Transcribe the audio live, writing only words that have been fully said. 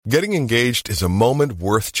Getting engaged is a moment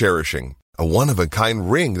worth cherishing. A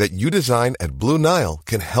one-of-a-kind ring that you design at Blue Nile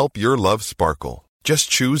can help your love sparkle. Just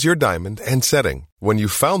choose your diamond and setting. When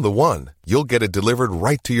you've found the one, you'll get it delivered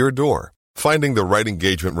right to your door. Finding the right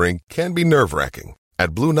engagement ring can be nerve-wracking.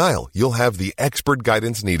 At Blue Nile, you'll have the expert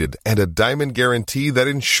guidance needed and a diamond guarantee that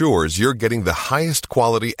ensures you're getting the highest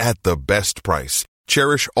quality at the best price.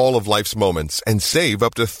 Cherish all of life's moments and save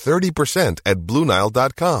up to 30% at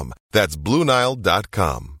BlueNile.com. That's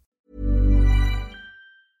BlueNile.com.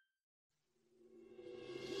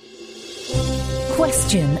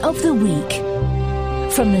 Question of the week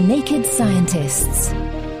from the Naked Scientists.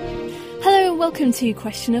 Hello and welcome to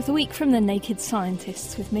Question of the Week from the Naked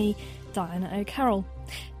Scientists with me, Diana O'Carroll.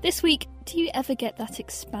 This week, do you ever get that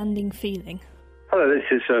expanding feeling? Hello, this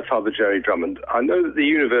is Father Jerry Drummond. I know that the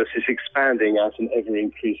universe is expanding at an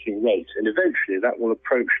ever-increasing rate, and eventually that will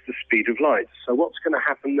approach the speed of light. So what's going to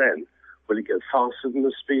happen then? Will it go faster than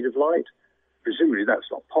the speed of light? Presumably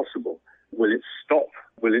that's not possible. Will it stop?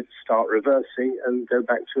 Will it start reversing and go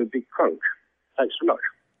back to a big crunch? Thanks so much.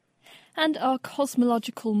 And our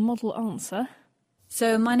cosmological model answer?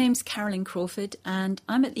 So my name's Carolyn Crawford and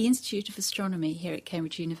I'm at the Institute of Astronomy here at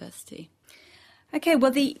Cambridge University. Okay,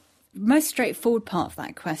 well the most straightforward part of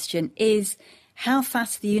that question is how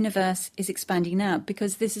fast the universe is expanding now,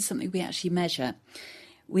 because this is something we actually measure.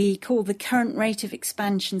 We call the current rate of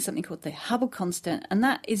expansion something called the Hubble constant, and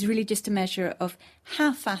that is really just a measure of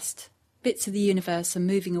how fast bits of the universe are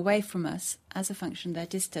moving away from us as a function of their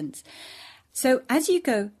distance. So as you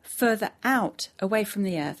go further out away from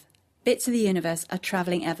the Earth, bits of the universe are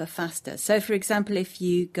travelling ever faster. So for example, if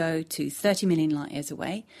you go to 30 million light years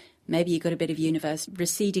away, maybe you've got a bit of universe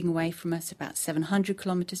receding away from us about 700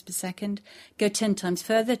 kilometres per second. Go 10 times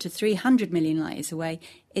further to 300 million light years away,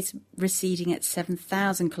 it's receding at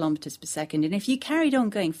 7,000 kilometres per second. And if you carried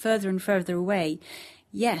on going further and further away,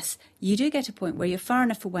 yes, you do get a point where you're far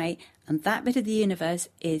enough away and that bit of the universe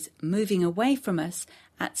is moving away from us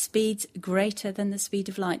at speeds greater than the speed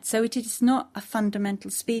of light. So it is not a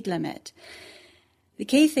fundamental speed limit. The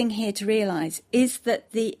key thing here to realise is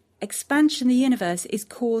that the expansion of the universe is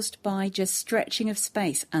caused by just stretching of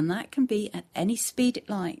space, and that can be at any speed it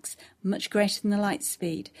likes, much greater than the light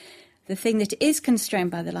speed. The thing that is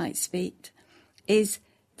constrained by the light speed is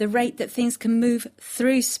the rate that things can move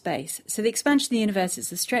through space. So the expansion of the universe is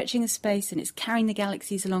the stretching of space and it's carrying the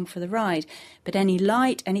galaxies along for the ride. But any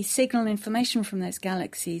light, any signal and information from those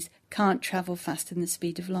galaxies can't travel faster than the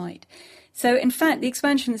speed of light. So in fact, the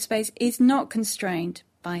expansion of space is not constrained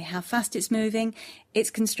by how fast it's moving. It's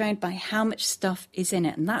constrained by how much stuff is in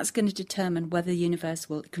it. And that's going to determine whether the universe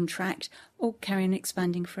will contract or carry on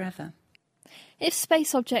expanding forever. If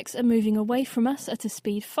space objects are moving away from us at a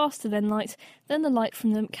speed faster than light, then the light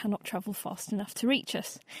from them cannot travel fast enough to reach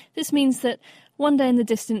us. This means that one day in the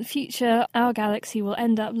distant future, our galaxy will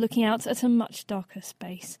end up looking out at a much darker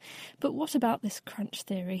space. But what about this crunch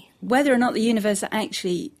theory? Whether or not the universe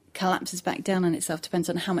actually collapses back down on itself depends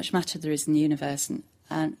on how much matter there is in the universe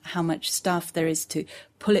and how much stuff there is to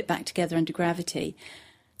pull it back together under gravity.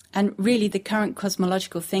 And really the current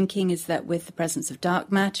cosmological thinking is that with the presence of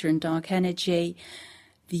dark matter and dark energy,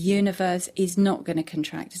 the universe is not going to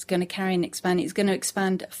contract. It's going to carry and expand. It's going to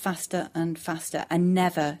expand faster and faster and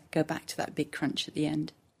never go back to that big crunch at the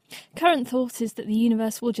end. Current thought is that the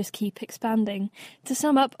universe will just keep expanding. To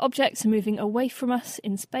sum up, objects are moving away from us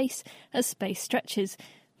in space as space stretches,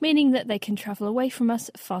 meaning that they can travel away from us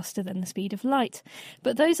faster than the speed of light.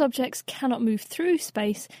 But those objects cannot move through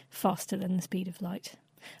space faster than the speed of light.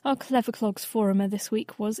 Our Clever Clogs forumer this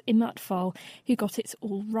week was Imatfal, who got it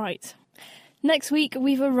all right. Next week,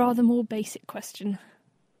 we've a rather more basic question.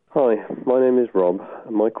 Hi, my name is Rob,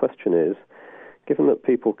 and my question is, given that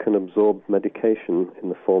people can absorb medication in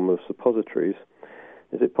the form of suppositories,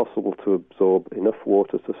 is it possible to absorb enough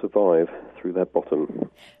water to survive through their bottom?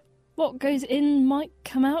 What goes in might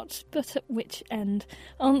come out, but at which end?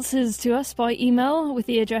 Answers to us by email with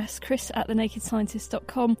the address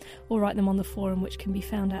chris@thenakedscientist.com or write them on the forum, which can be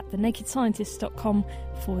found at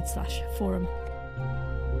thenakedscientist.com/forum.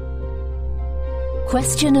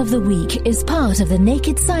 Question of the Week is part of the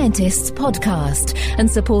Naked Scientists podcast and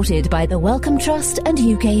supported by the Wellcome Trust and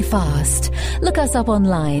UK Fast. Look us up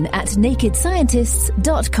online at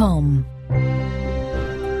nakedscientists.com.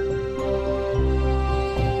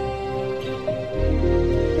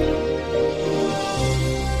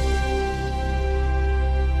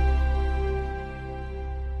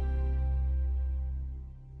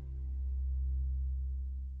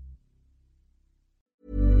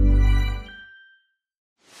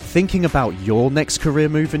 Thinking about your next career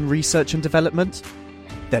move in research and development?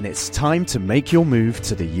 Then it's time to make your move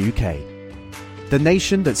to the UK. The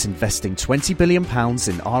nation that's investing £20 billion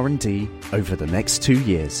in R&D over the next 2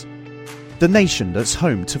 years. The nation that's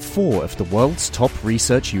home to 4 of the world's top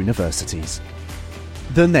research universities.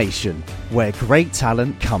 The nation where great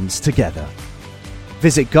talent comes together.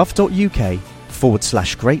 Visit gov.uk/great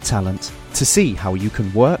talent to see how you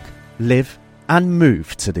can work, live and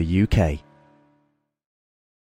move to the UK.